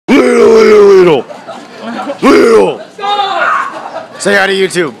Little. Say hi to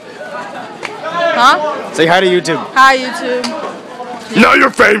YouTube. Huh? Say hi to YouTube. Hi, YouTube. Now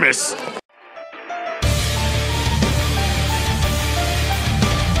you're famous.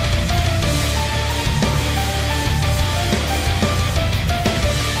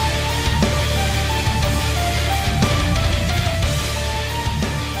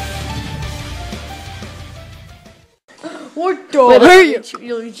 We're done. Well, hey.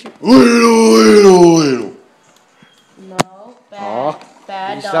 Little. No. Bad.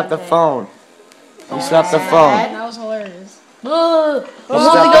 Bad. You slapped the phone. You slapped the phone. That was hilarious. I'm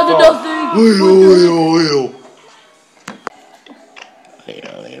only going to nothing. Little.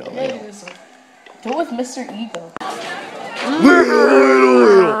 Do it with Mr. Ego.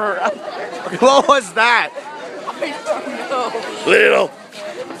 Little. What was that? I don't know. Little.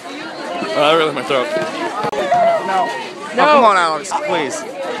 Oh, that really hurt my throat. No. Oh, come on, Alex, please.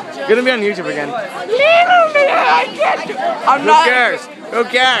 You're gonna be on YouTube again. I'm not. Who cares? Who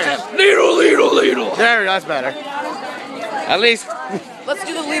cares? Little. There, that's better. At least. Let's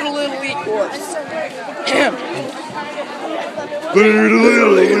do the little lead course.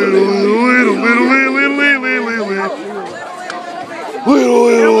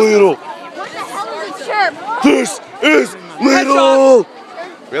 Little. What the hell is a chirp? This is little.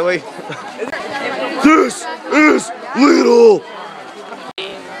 Really? This is little.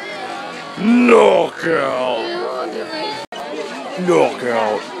 Knockout.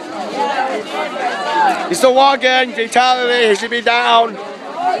 He's still walking. Fatality. He should be down. Little.